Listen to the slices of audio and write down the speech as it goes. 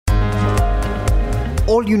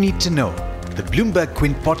all you need to know. The Bloomberg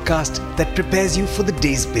Quint podcast that prepares you for the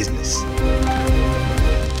day's business.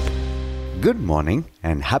 Good morning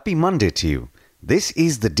and happy Monday to you. This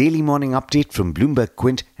is the daily morning update from Bloomberg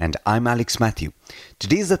Quint and I'm Alex Matthew.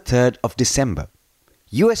 Today is the 3rd of December.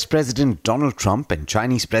 US President Donald Trump and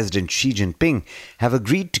Chinese President Xi Jinping have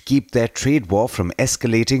agreed to keep their trade war from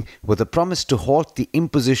escalating with a promise to halt the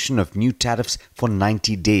imposition of new tariffs for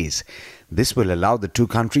 90 days. This will allow the two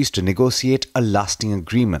countries to negotiate a lasting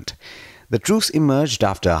agreement. The truce emerged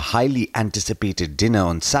after a highly anticipated dinner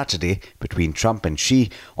on Saturday between Trump and Xi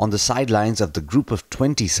on the sidelines of the Group of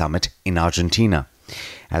 20 summit in Argentina.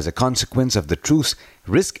 As a consequence of the truce,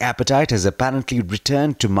 risk appetite has apparently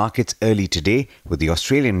returned to markets early today, with the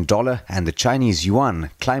Australian dollar and the Chinese yuan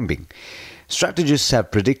climbing. Strategists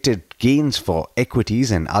have predicted gains for equities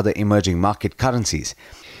and other emerging market currencies.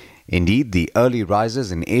 Indeed, the early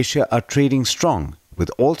risers in Asia are trading strong, with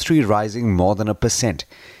all three rising more than 1%.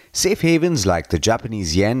 Safe havens like the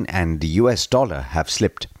Japanese yen and the US dollar have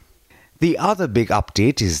slipped. The other big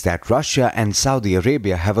update is that Russia and Saudi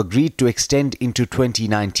Arabia have agreed to extend into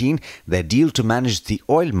 2019 their deal to manage the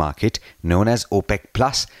oil market known as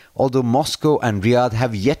OPEC+, although Moscow and Riyadh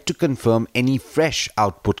have yet to confirm any fresh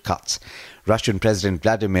output cuts. Russian President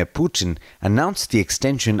Vladimir Putin announced the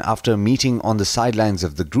extension after a meeting on the sidelines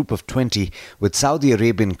of the Group of 20 with Saudi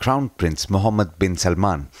Arabian Crown Prince Mohammed bin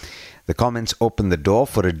Salman. The comments opened the door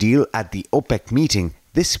for a deal at the OPEC meeting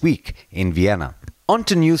this week in Vienna. On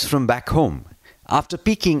to news from back home. After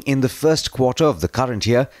peaking in the first quarter of the current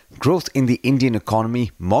year, growth in the Indian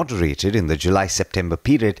economy moderated in the July-September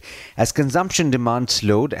period as consumption demand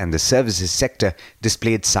slowed and the services sector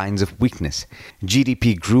displayed signs of weakness.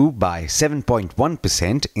 GDP grew by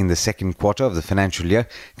 7.1% in the second quarter of the financial year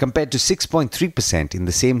compared to 6.3% in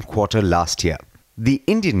the same quarter last year. The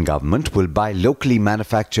Indian government will buy locally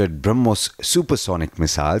manufactured BrahMos supersonic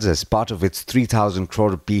missiles as part of its 3,000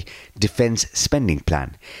 crore rupee defence spending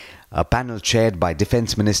plan. A panel chaired by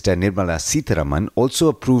Defence Minister Nirmala Sitharaman also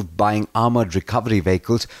approved buying Armoured Recovery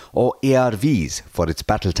Vehicles or ARVs for its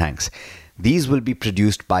battle tanks. These will be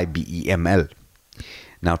produced by BEML.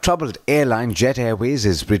 Now, troubled airline Jet Airways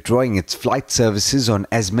is withdrawing its flight services on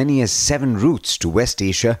as many as 7 routes to West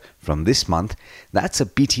Asia from this month. That's a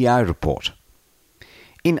PTI report.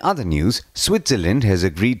 In other news, Switzerland has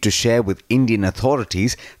agreed to share with Indian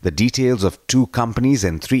authorities the details of 2 companies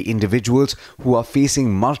and 3 individuals who are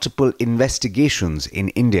facing multiple investigations in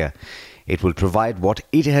India. It will provide what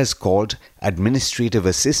it has called administrative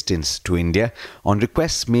assistance to India on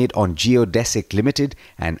requests made on Geodesic Limited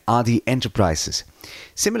and Adi Enterprises.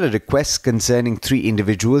 Similar requests concerning 3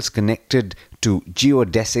 individuals connected to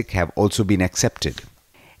Geodesic have also been accepted.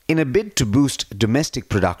 In a bid to boost domestic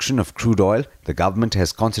production of crude oil, the government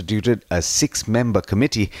has constituted a 6-member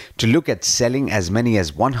committee to look at selling as many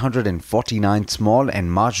as 149 small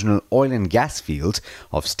and marginal oil and gas fields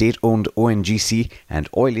of state-owned ONGC and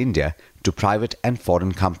Oil India to private and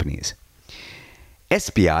foreign companies.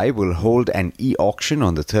 SBI will hold an e-auction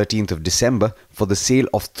on the 13th of December for the sale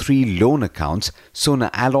of 3 loan accounts: Sona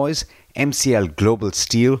Alloys, MCL Global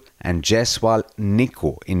Steel and Jaiswal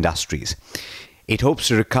Nico Industries. It hopes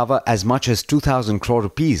to recover as much as 2,000 crore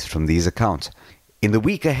rupees from these accounts. In the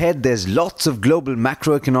week ahead, there's lots of global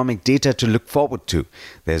macroeconomic data to look forward to.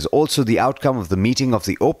 There's also the outcome of the meeting of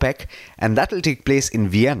the OPEC, and that will take place in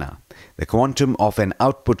Vienna. The quantum of an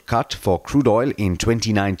output cut for crude oil in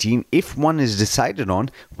 2019, if one is decided on,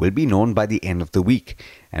 will be known by the end of the week.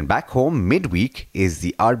 And back home, midweek, is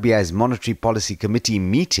the RBI's Monetary Policy Committee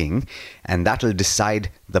meeting, and that will decide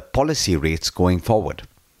the policy rates going forward.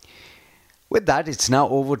 With that, it's now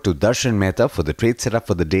over to Darshan Mehta for the trade setup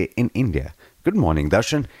for the day in India. Good morning,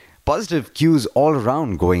 Darshan. Positive cues all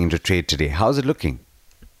around going into trade today. How's it looking?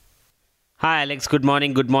 Hi, Alex. Good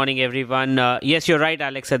morning. Good morning, everyone. Yes, you're right,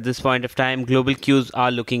 Alex. At this point of time, global cues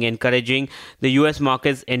are looking encouraging. The US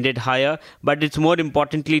markets ended higher, but it's more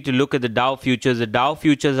importantly to look at the Dow futures. The Dow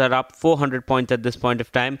futures are up 400 points at this point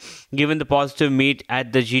of time, given the positive meet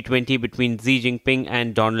at the G20 between Xi Jinping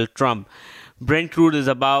and Donald Trump. Brent crude is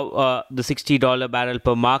above the $60 barrel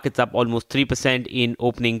per mark. It's up almost 3% in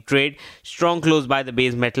opening trade. Strong close by the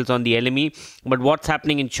base metals on the LME. But what's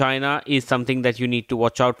happening in China is something that you need to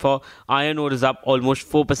watch out for. Iron ore is up almost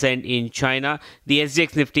 4% in China. The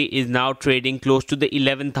SGX Nifty is now trading close to the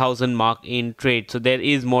 11,000 mark in trade. So there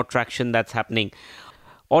is more traction that's happening.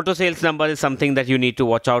 Auto sales number is something that you need to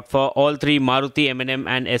watch out for. All 3, Maruti, M&M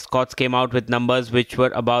and Escorts, came out with numbers which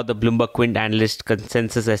were above the Bloomberg Quint analyst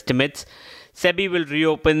consensus estimates. SEBI will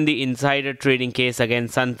reopen the insider trading case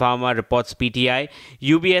against Sun Pharma, reports PTI.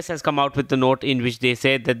 UBS has come out with a note in which they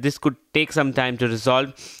said that this could take some time to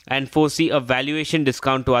resolve and foresee a valuation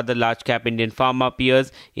discount to other large-cap Indian pharma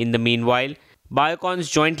peers in the meanwhile. Biocon's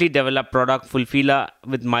jointly developed product Fulphila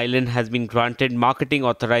with Mylan has been granted marketing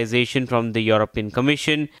authorization from the European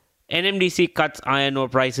Commission. NMDC cuts iron ore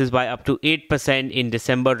prices by up to 8% in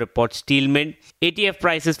December, reports Steelmint. ATF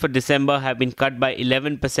prices for December have been cut by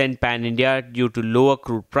 11% pan-India due to lower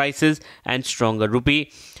crude prices and stronger rupee.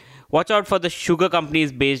 Watch out for the sugar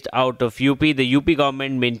companies based out of UP. The UP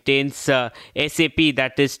government maintains SAP,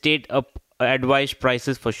 that is State Advised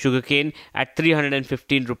prices for sugarcane at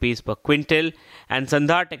 315 rupees per quintal, and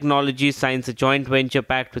Sandhar Technologies signs a joint venture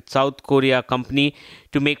pact with South Korea company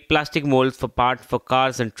to make plastic molds for parts for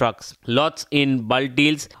cars and trucks. Lots in bulk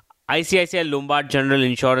deals. ICICI Lombard General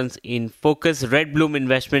Insurance in focus. Red Bloom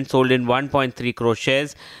Investment sold in 1.3 crore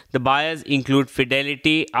shares. The buyers include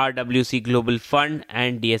Fidelity, RWC Global Fund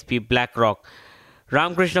and DSP BlackRock.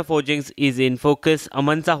 Ramkrishna Forgings is in focus.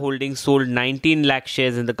 Amansa Holdings sold 19 lakh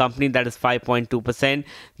shares in the company, that is 5.2%.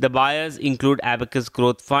 The buyers include Abacus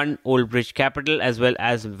Growth Fund, Old Bridge Capital as well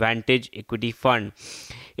as Vantage Equity Fund.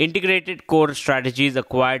 Integrated Core Strategies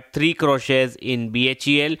acquired 3 crore shares in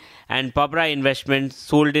BHEL, and Pabra Investments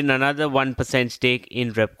sold in another 1% stake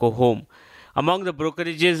in Repco Home. Among the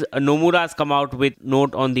brokerages, Nomura has come out with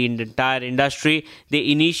note on the entire industry.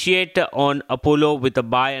 They initiate on Apollo with a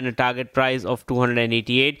buy and a target price of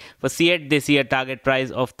 288. For CEAT, they see a target price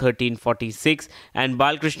of 1346. And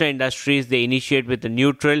Balkrishna Industries, they initiate with a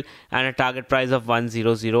neutral and a target price of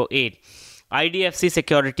 1008. IDFC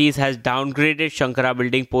Securities has downgraded Shankara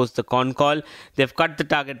Building post the con call. They've cut the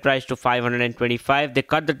target price to 525. They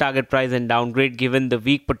cut the target price and downgrade given the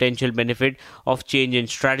weak potential benefit of change in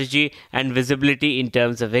strategy and visibility in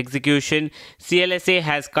terms of execution. CLSA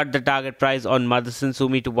has cut the target price on Motherson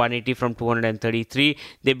Sumi to 180 from 233.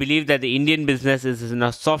 They believe that the Indian business is in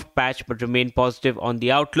a soft patch but remain positive on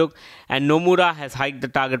the outlook. And Nomura has hiked the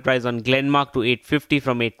target price on Glenmark to 850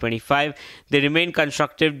 from 825. They remain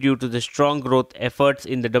constructive due to the strong growth efforts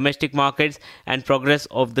in the domestic markets and progress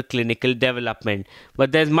of the clinical development.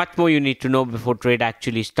 But there's much more you need to know before trade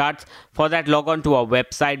actually starts. For that, log on to our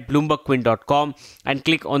website bloombergquint.com and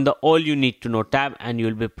click on the All You Need to Know tab and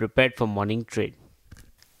you'll be prepared for morning trade.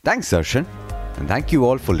 Thanks, Darshan, and thank you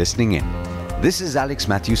all for listening in. This is Alex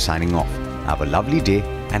Matthews signing off. Have a lovely day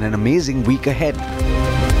and an amazing week ahead.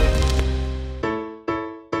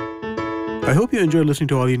 I hope you enjoyed listening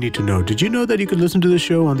to All You Need to Know. Did you know that you can listen to the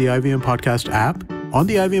show on the IVM Podcast app? On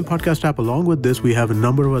the IVM Podcast app, along with this, we have a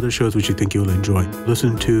number of other shows which you think you'll enjoy.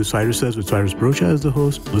 Listen to Cyrus Says with Cyrus Brocha as the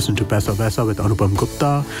host. Listen to Paisa Vaisa with Anupam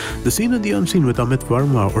Gupta. The Scene and the Unseen with Amit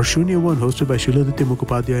Verma. Or Shunya One hosted by Shiladitya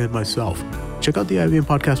Mukhopadhyay and myself. Check out the IVM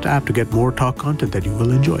Podcast app to get more talk content that you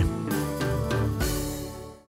will enjoy.